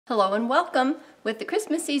Hello and welcome. With the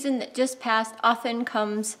Christmas season that just passed, often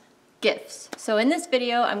comes gifts. So in this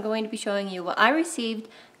video, I'm going to be showing you what I received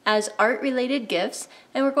as art-related gifts,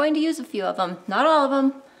 and we're going to use a few of them. Not all of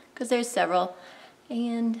them, because there's several.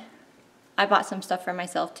 And I bought some stuff for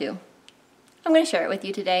myself too. I'm going to share it with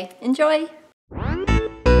you today. Enjoy!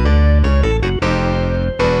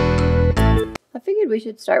 I figured we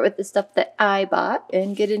should start with the stuff that I bought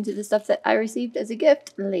and get into the stuff that I received as a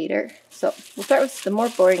gift later. So we'll start with the more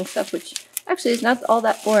boring stuff, which actually is not all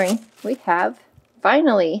that boring. We have,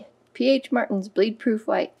 finally, P.H. Martin's Bleed Proof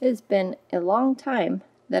White. It has been a long time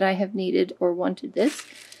that I have needed or wanted this,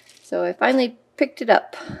 so I finally picked it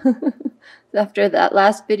up. After that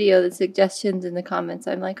last video, the suggestions in the comments,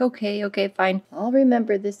 I'm like, okay, fine. I'll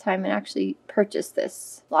remember this time and actually purchase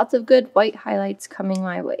this. Lots of good white highlights coming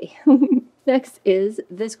my way. Next is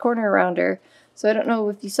this corner rounder. So I don't know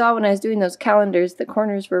if you saw when I was doing those calendars, the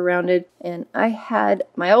corners were rounded, and I had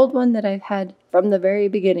my old one that I've had from the very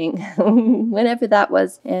beginning, whenever that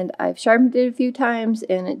was, and I've sharpened it a few times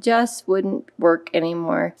and it just wouldn't work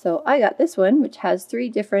anymore. So I got this one, which has 3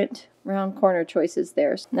 different round corner choices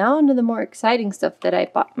there. Now onto the more exciting stuff that I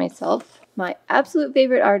bought myself. My absolute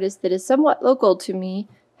favorite artist that is somewhat local to me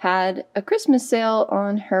had a Christmas sale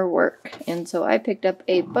on her work, and so I picked up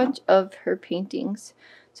a bunch of her paintings.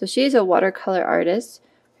 So she's a watercolor artist.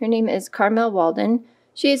 Her name is Carmel Walden.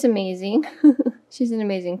 She is amazing. She's an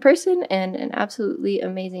amazing person and an absolutely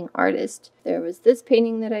amazing artist. There was this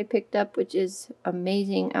painting that I picked up, which is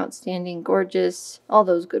amazing, outstanding, gorgeous, all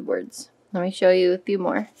those good words. Let me show you a few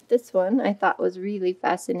more. This one I thought was really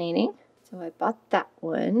fascinating, so I bought that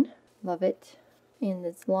one. Love it. And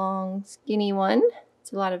this long, skinny one.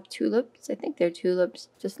 It's a lot of tulips. I think they're tulips.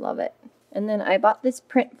 Just love it. And then I bought this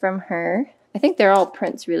print from her. I think they're all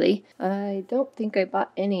prints, really. I don't think I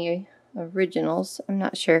bought any originals. I'm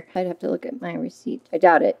not sure. I'd have to look at my receipt. I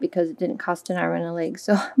doubt it because it didn't cost an arm and a leg,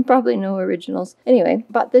 so probably no originals. Anyway,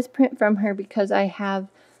 bought this print from her because I have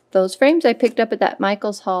those frames I picked up at that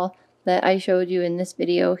Michael's haul that I showed you in this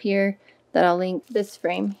video here, that I'll link. This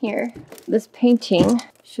frame here. This painting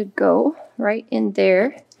should go right in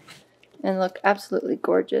there and look absolutely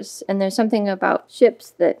gorgeous. And there's something about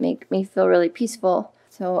ships that make me feel really peaceful.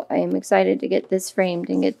 So I am excited to get this framed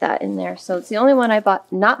and get that in there. So it's the only one I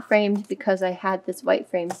bought not framed because I had this white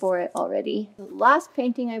frame for it already. The last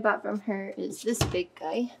painting I bought from her is this big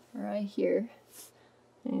guy right here.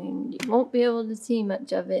 And you won't be able to see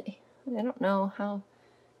much of it. I don't know how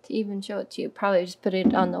to even show it to you. Probably just put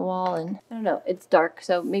it on the wall, and I don't know, it's dark.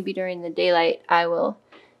 So maybe during the daylight I will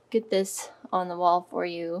get this on the wall for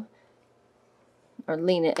you, or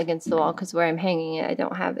lean it against the wall, because where I'm hanging it I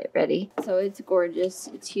don't have it ready. So it's gorgeous,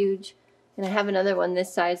 it's huge. And I have another one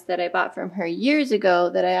this size that I bought from her years ago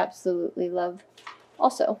that I absolutely love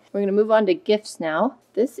also. We're going to move on to gifts now.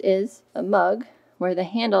 This is a mug where the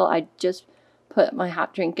handle, I just put my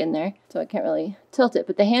hot drink in there, so I can't really tilt it,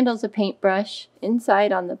 but the handle's a paintbrush.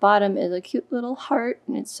 Inside on the bottom is a cute little heart,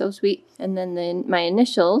 and it's so sweet. And then my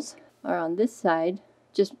initials are on this side,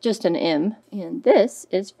 just an M. And this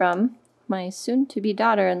is from my soon-to-be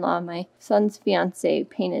daughter-in-law. My son's fiance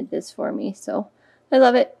painted this for me, so I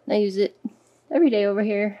love it. I use it every day over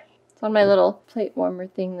here. It's on my little plate warmer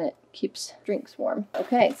thing that keeps drinks warm.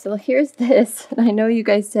 Okay, so here's this. I know you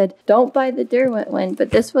guys said don't buy the Derwent one,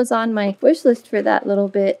 but this was on my wish list for that little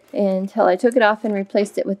bit until I took it off and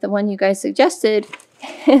replaced it with the one you guys suggested,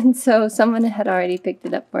 and so someone had already picked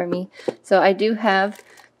it up for me. So I do have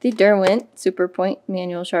the Derwent Super Point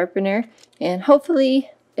manual sharpener, and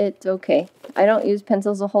hopefully it's okay. I don't use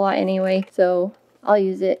pencils a whole lot anyway, so I'll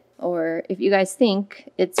use it. Or if you guys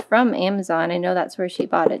think it's from Amazon, I know that's where she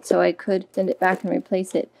bought it, so I could send it back and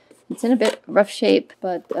replace it. It's in a bit rough shape,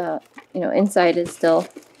 but you know, inside is still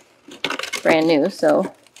brand new,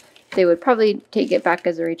 so they would probably take it back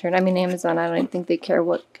as a return. I mean, Amazon, I don't even think they care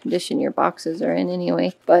what condition your boxes are in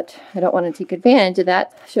anyway, but I don't want to take advantage of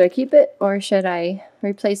that. Should I keep it, or should I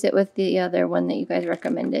replace it with the other one that you guys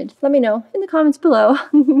recommended? Let me know in the comments below.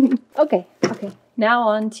 Okay. Now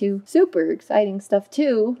on to super exciting stuff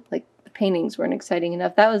too. Like, the paintings weren't exciting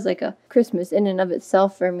enough. That was like a Christmas in and of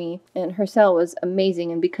itself for me, and her sale was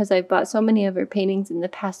amazing. And because I've bought so many of her paintings in the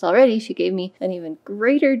past already, she gave me an even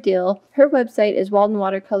greater deal. Her website is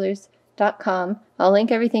waldenwatercolors.com. I'll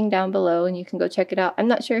link everything down below and you can go check it out. I'm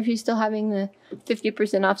not sure if she's still having the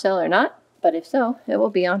 50% off sale or not, but if so, it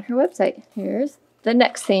will be on her website. Here's the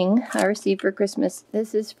next thing I received for Christmas.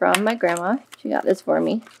 This is from my grandma. She got this for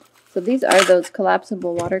me. So these are those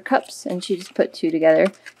collapsible water cups, and she just put 2 together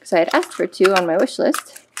because I had asked for 2 on my wish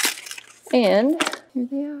list. And here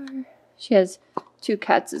they are. She has 2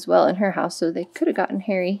 cats as well in her house, so they could have gotten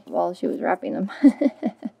hairy while she was wrapping them.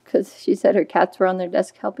 because she said her cats were on their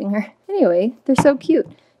desk helping her. Anyway, they're so cute.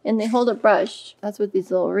 And they hold a brush. That's what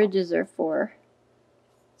these little ridges are for.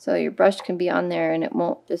 So your brush can be on there and it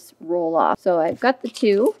won't just roll off. So I've got the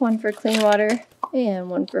two, one for clean water and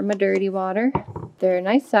one for my dirty water. They're a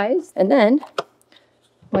nice size. And then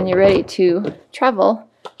when you're ready to travel,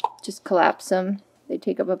 just collapse them. They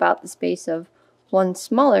take up about the space of one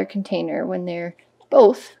smaller container when they're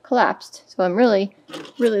both collapsed. So I'm really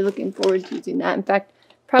looking forward to using that. In fact,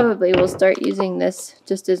 probably will start using this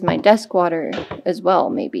just as my desk water as well,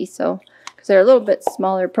 maybe. So, because they're a little bit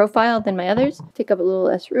smaller profile than my others, take up a little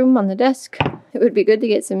less room on the desk. It would be good to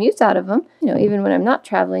get some use out of them, you know, even when I'm not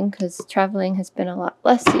traveling, because traveling has been a lot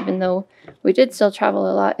less, even though we did still travel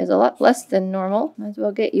a lot, is a lot less than normal. Might as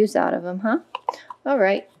well get use out of them, huh? All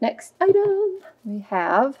right, next item. We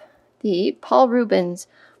have the Paul Rubens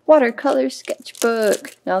watercolor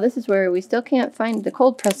sketchbook. Now this is where we still can't find the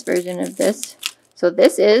cold press version of this. So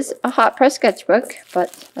this is a hot press sketchbook,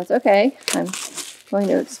 but that's okay. I'm going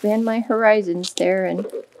to expand my horizons there and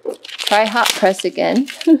try hot press again.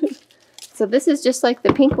 So this is just like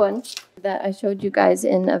the pink one that I showed you guys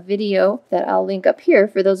in a video that I'll link up here.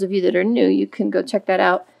 For those of you that are new, you can go check that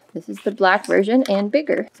out. This is the black version and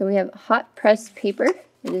bigger. So we have hot press paper.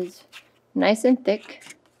 It is nice and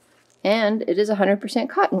thick, and it is 100%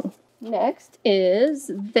 cotton. Next is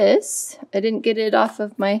this. I didn't get it off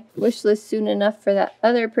of my wish list soon enough for that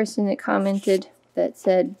other person that commented that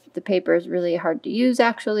said the paper is really hard to use,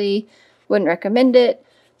 actually. Wouldn't recommend it.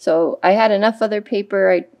 So I had enough other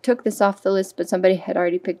paper. I took this off the list, but somebody had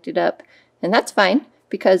already picked it up. And that's fine,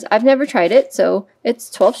 because I've never tried it. So it's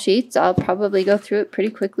 12 sheets. I'll probably go through it pretty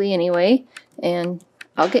quickly anyway, and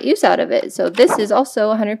I'll get use out of it. So this is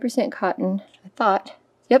also 100% cotton, I thought.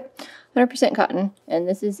 Yep. 100% cotton, and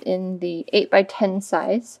this is in the 8x10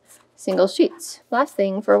 size, single sheets. Last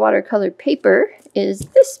thing for watercolor paper is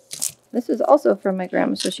this. This is also from my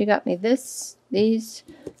grandma, so she got me this, these,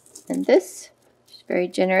 and this. She's very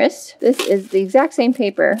generous. This is the exact same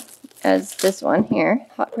paper as this one here.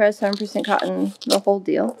 Hot press, 100% cotton, the whole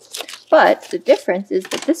deal. But the difference is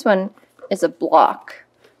that this one is a block.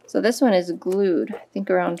 So this one is glued, I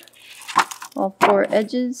think around all four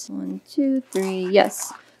edges. 1, 2, 3,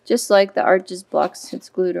 yes. Just like the arches blocks, it's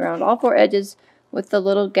glued around all four edges with the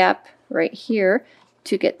little gap right here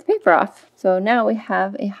to get the paper off. So now we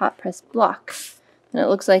have a hot press block. And it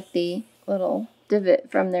looks like the little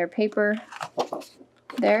divot from their paper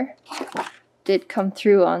there did come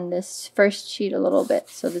through on this first sheet a little bit.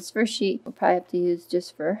 So this first sheet we'll probably have to use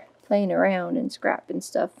just for playing around and scrap and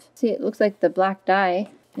stuff. See, it looks like the black dye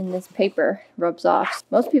in this paper rubs off.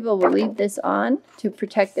 Most people will leave this on to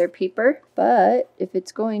protect their paper, but if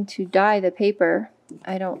it's going to dye the paper,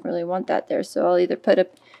 I don't really want that there. So I'll either put a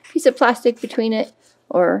piece of plastic between it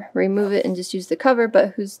or remove it and just use the cover,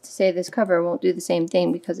 but who's to say this cover won't do the same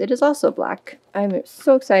thing because it is also black. I'm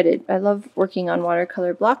so excited. I love working on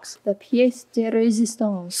watercolor blocks. The pièce de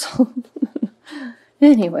résistance.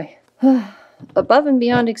 Anyway, above and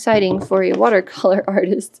beyond exciting for a watercolor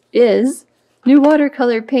artist is new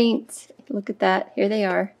watercolor paints. Look at that. Here they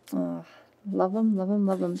are. Oh, love them, love them,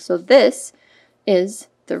 love them. So this is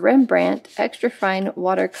the Rembrandt Extra Fine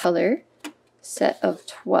Watercolor set of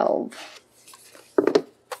 12.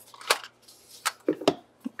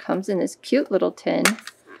 It comes in this cute little tin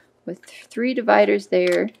with 3 dividers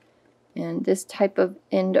there and this type of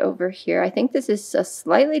end over here. I think this is a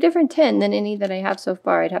slightly different tin than any that I have so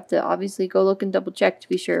far. I'd have to obviously go look and double check to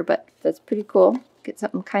be sure, but that's pretty cool. Get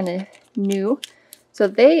something kind of new. So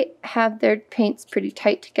they have their paints pretty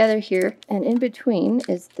tight together here, and in between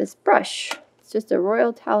is this brush. It's just a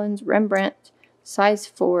Royal Talons Rembrandt size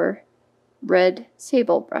 4 red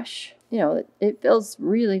sable brush. You know, it feels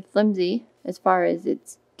really flimsy as far as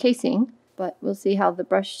its casing, but we'll see how the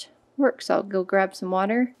brush works. I'll go grab some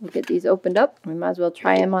water. We'll get these opened up. We might as well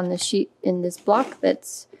try them on the sheet in this block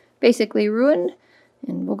that's basically ruined,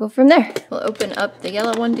 and we'll go from there. We'll open up the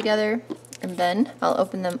yellow one together, and then I'll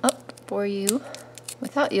open them up for you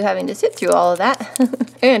without you having to sit through all of that.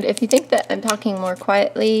 And if you think that I'm talking more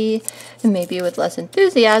quietly and maybe with less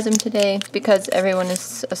enthusiasm today, it's because everyone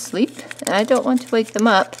is asleep and I don't want to wake them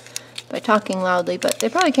up by talking loudly, but they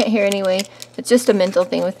probably can't hear anyway. It's just a mental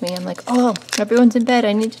thing with me. I'm like, oh, everyone's in bed.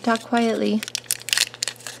 I need to talk quietly.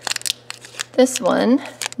 This one,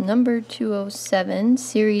 number 207,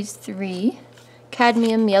 series 3,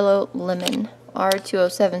 cadmium yellow lemon.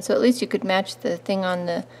 R207, so at least you could match the thing on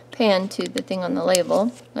the pan to the thing on the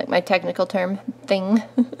label, like my technical term, thing.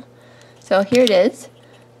 So here it is.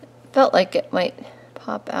 Felt like it might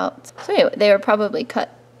pop out. So anyway, they were probably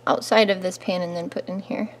cut outside of this pan and then put in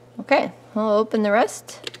here. Okay, I'll open the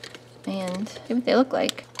rest and see what they look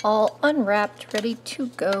like. all unwrapped, ready to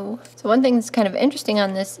go. So one thing that's kind of interesting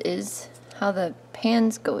on this is how the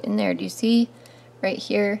pans go in there. Do you see right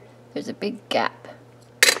here? There's a big gap.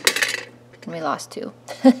 And we lost 2.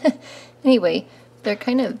 Anyway, they're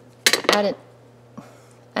kind of at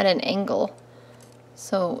an angle.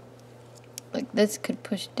 So like this could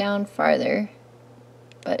push down farther,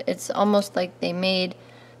 but it's almost like they made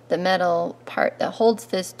the metal part that holds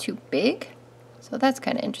this too big. So that's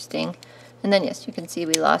kind of interesting. And then yes, you can see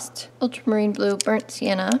we lost ultramarine blue, burnt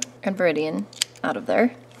sienna, and viridian out of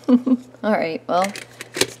there. Alright, well,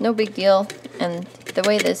 it's no big deal. And the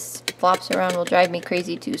way this flops around will drive me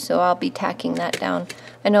crazy too, so I'll be tacking that down.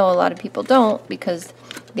 I know a lot of people don't, because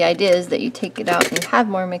the idea is that you take it out and have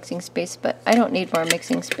more mixing space, but I don't need more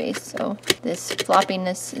mixing space, so this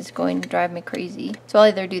floppiness is going to drive me crazy. So I'll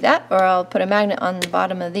either do that, or I'll put a magnet on the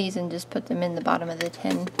bottom of these and just put them in the bottom of the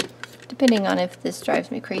tin. Depending on if this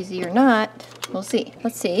drives me crazy or not, we'll see.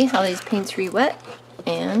 Let's see how these paints re-wet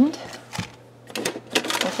and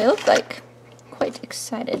what they look like. Quite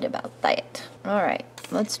excited about that. Alright,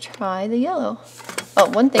 let's try the yellow. Oh,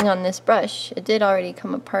 one thing on this brush, it did already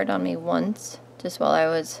come apart on me once, just while I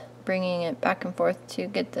was bringing it back and forth to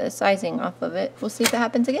get the sizing off of it. We'll see if it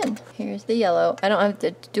happens again. Here's the yellow. I don't have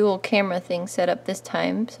the dual camera thing set up this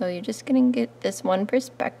time, so you're just gonna get this one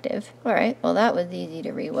perspective. Alright, well that was easy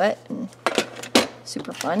to re-wet and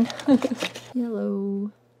super fun.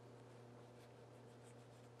 Yellow.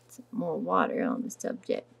 Some more water on the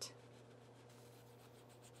subject.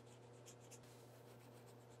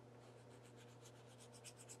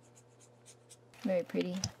 Very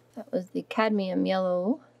pretty. That was the cadmium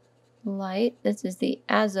yellow light. This is the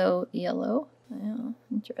azo yellow. Oh,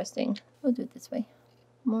 interesting. We'll do it this way.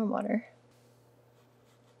 More water.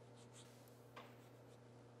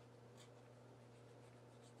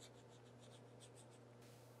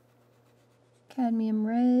 Cadmium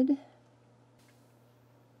red.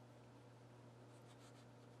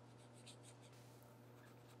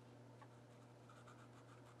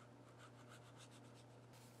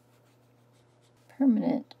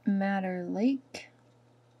 Permanent Matter Lake.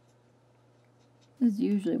 This is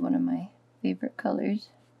usually one of my favorite colors.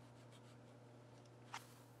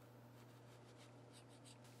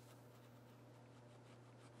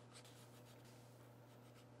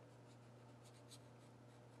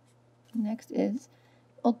 Next is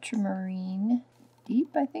Ultramarine Deep.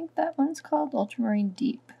 I think that one's called Ultramarine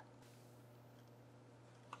Deep.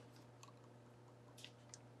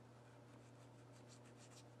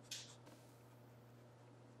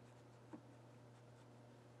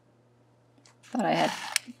 Thought I had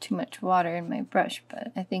too much water in my brush,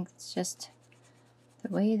 but I think it's just the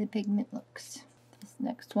way the pigment looks. This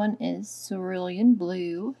next one is Cerulean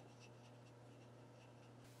Blue.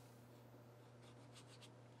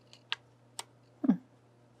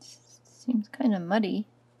 Seems kind of muddy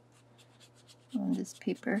on this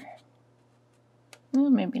paper. Well,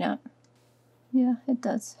 maybe not. Yeah, it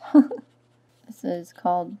does. This is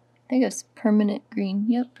called, I think it's Permanent Green.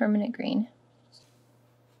 Yep, Permanent Green.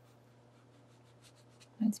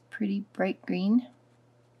 It's pretty bright green.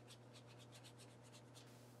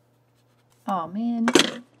 Oh man,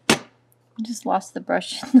 I just lost the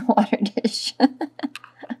brush in the water dish.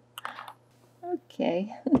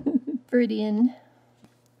 Okay, Viridian.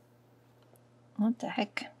 What the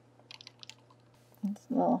heck? It's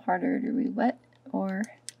a little harder to re-wet or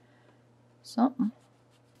something.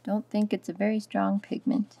 Don't think it's a very strong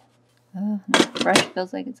pigment. Oh, the brush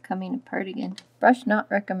feels like it's coming apart again. Brush not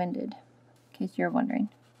recommended, in case you're wondering.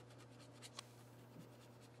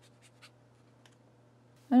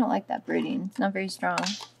 I don't like that Viridian. It's not very strong.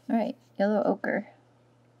 Alright, yellow ochre.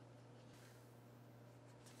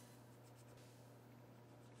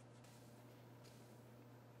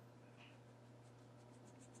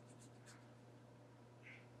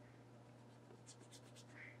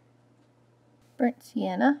 Burnt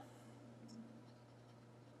sienna.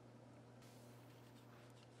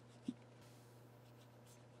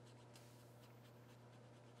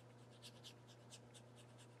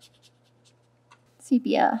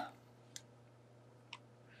 Sepia.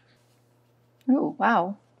 Oh,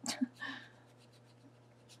 wow.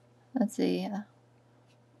 That's a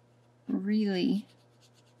really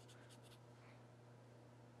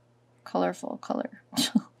colorful color.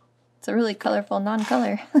 It's a really colorful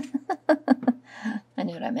non-color. I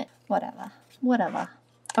knew what I meant. Whatever. Whatever.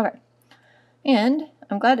 Okay. And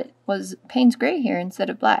I'm glad it was Payne's Gray here instead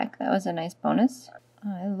of black. That was a nice bonus.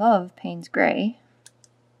 I love Payne's Gray.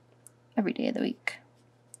 Every day of the week.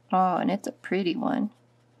 Oh, and it's a pretty one.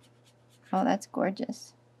 Oh, that's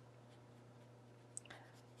gorgeous.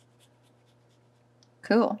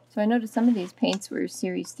 Cool. So I noticed some of these paints were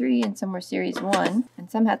Series 3 and some were Series 1.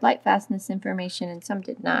 And some had light fastness information and some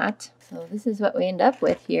did not. So this is what we end up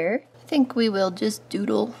with here. I think we will just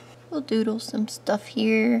doodle. We'll doodle some stuff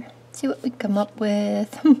here. See what we come up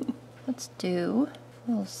with. Let's do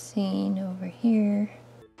a little scene over here.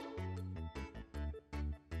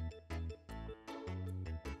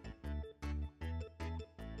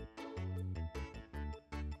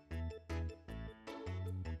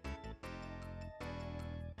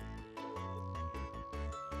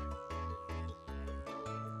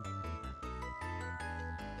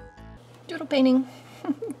 Doodle painting.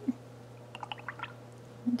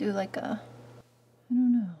 Do like a, I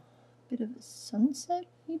don't know, bit of a sunset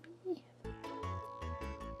maybe?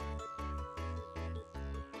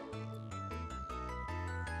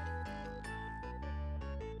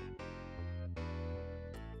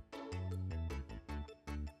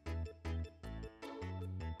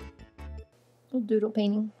 Little doodle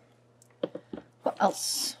painting. What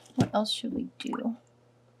else? What else should we do?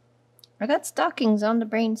 I got stockings on the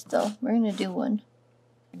brain still. We're gonna do one.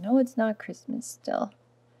 I know it's not Christmas still,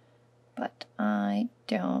 but I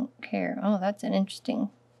don't care. Oh, that's an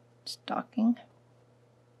interesting stocking.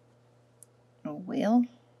 A whale.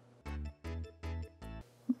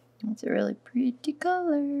 That's a really pretty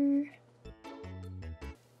color.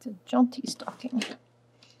 It's a jaunty stocking.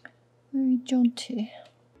 Very jaunty.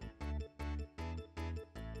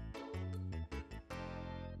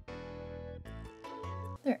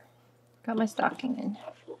 There. Got my stocking in.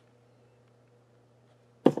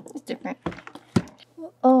 It's different.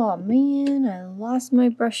 Oh man, I lost my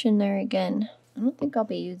brush in there again. I don't think I'll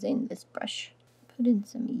be using this brush. Put in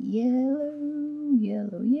some yellow,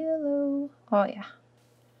 yellow, yellow. Oh yeah.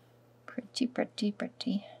 Pretty, pretty,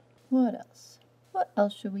 pretty. What else? What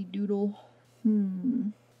else should we doodle?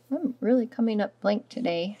 I'm really coming up blank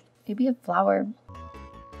today. Maybe a flower.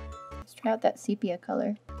 Let's try out that sepia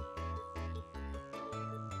color.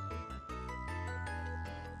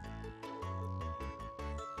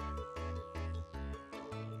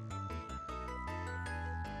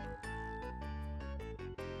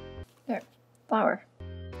 There, flower.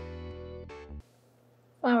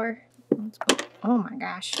 Flower. Let's go. Oh my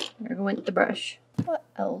gosh, there went the brush. What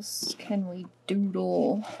else can we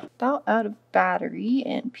doodle? About out of battery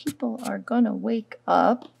and people are gonna wake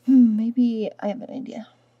up. Maybe I have an idea.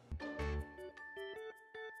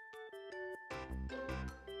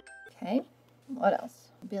 Okay, what else?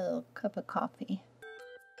 Maybe a little cup of coffee.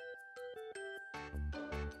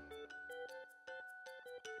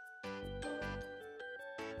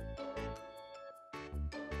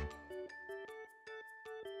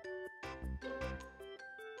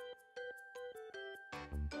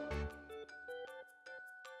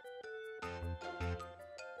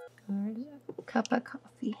 Cup of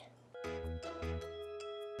coffee.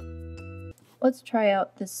 Let's try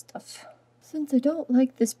out this stuff. Since I don't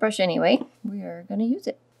like this brush anyway, we are going to use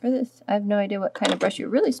it for this. I have no idea what kind of brush you're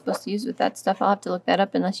really supposed to use with that stuff. I'll have to look that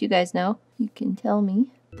up unless you guys know. You can tell me.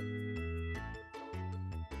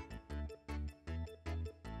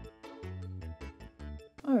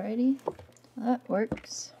 Alrighty, that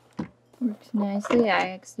works. Works nicely.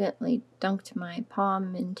 I accidentally dunked my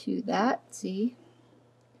palm into that, see?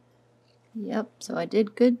 Yep, so I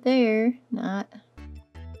did good there. Not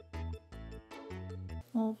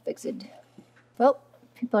all fixed. Well,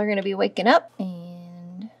 people are going to be waking up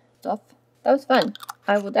and stuff. That was fun.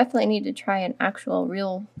 I will definitely need to try an actual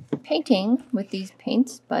real painting with these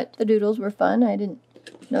paints, but the doodles were fun. I didn't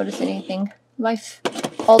notice anything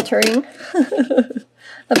life-altering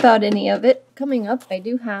about any of it. Coming up, I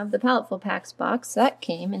do have the Palettefull Packs box. That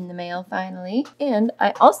came in the mail finally. And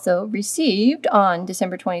I also received on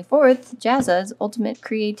December 24th, Jazza's Ultimate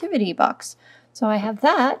Creativity box. So I have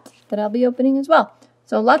that I'll be opening as well.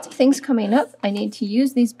 So lots of things coming up. I need to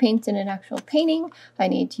use these paints in an actual painting. I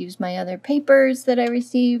need to use my other papers that I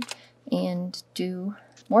received and do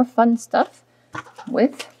more fun stuff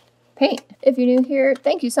with paint. If you're new here,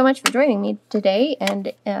 thank you so much for joining me today.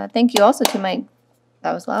 And thank you also to my,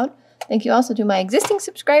 that was loud. Thank you also to my existing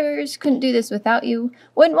subscribers. Couldn't do this without you.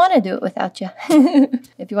 Wouldn't want to do it without you.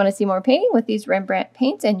 If you want to see more painting with these Rembrandt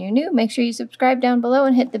paints and you're new, make sure you subscribe down below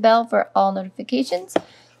and hit the bell for all notifications.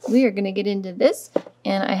 We are going to get into this,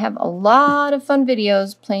 and I have a lot of fun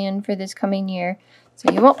videos planned for this coming year,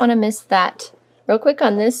 so you won't want to miss that. Real quick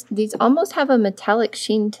on this, these almost have a metallic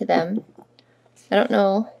sheen to them. I don't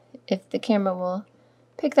know if the camera will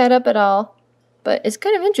pick that up at all, but it's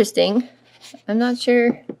kind of interesting. I'm not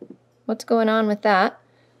sure what's going on with that.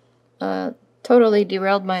 Totally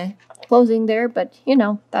derailed my closing there, but you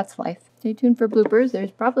know, that's life. Stay tuned for bloopers. There's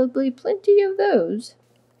probably plenty of those.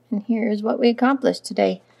 And here's what we accomplished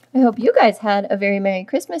today. I hope you guys had a very Merry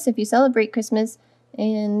Christmas if you celebrate Christmas.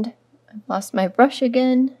 And I lost my brush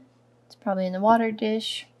again. It's probably in the water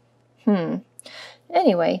dish.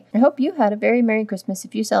 Anyway, I hope you had a very Merry Christmas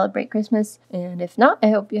if you celebrate Christmas. And if not, I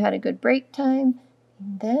hope you had a good break time.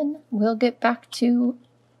 And then we'll get back to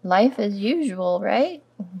life as usual, right?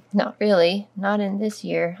 Not really. Not in this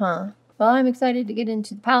year, huh? Well, I'm excited to get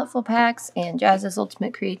into the Paleteful Packs and Jazz's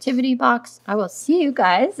Ultimate Creativity Box. I will see you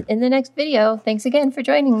guys in the next video. Thanks again for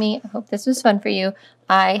joining me. I hope this was fun for you.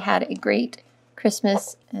 I had a great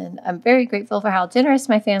Christmas, and I'm very grateful for how generous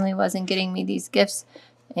my family was in getting me these gifts,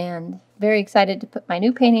 and very excited to put my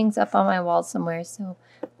new paintings up on my wall somewhere. So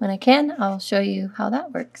when I can, I'll show you how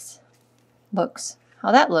that works.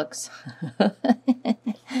 How that looks.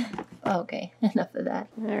 Okay, enough of that.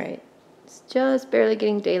 All right. It's just barely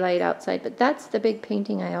getting daylight outside, but that's the big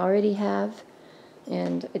painting I already have.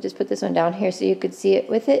 And I just put this one down here so you could see it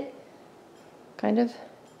with it. Kind of.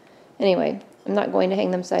 Anyway, I'm not going to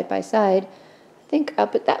hang them side by side. I think I'll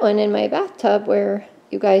put that one in my bathtub where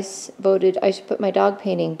you guys voted I should put my dog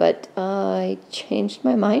painting, but I changed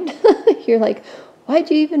my mind. You're like, why'd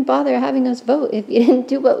you even bother having us vote if you didn't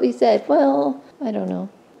do what we said? Well, I don't know.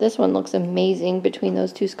 This one looks amazing between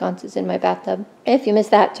those two sconces in my bathtub. If you missed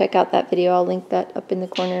that, check out that video. I'll link that up in the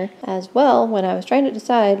corner as well when I was trying to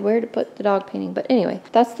decide where to put the dog painting. But anyway,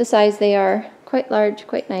 that's the size they are. Quite large,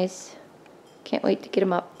 quite nice. Can't wait to get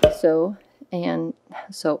them up.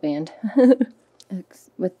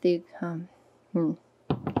 With the,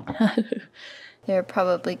 they're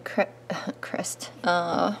probably crest.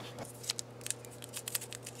 I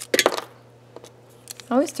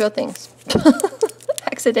always throw things.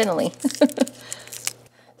 Accidentally.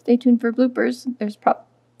 Stay tuned for bloopers. There's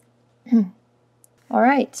all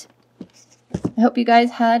right. I hope you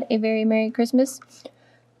guys had a very Merry Christmas.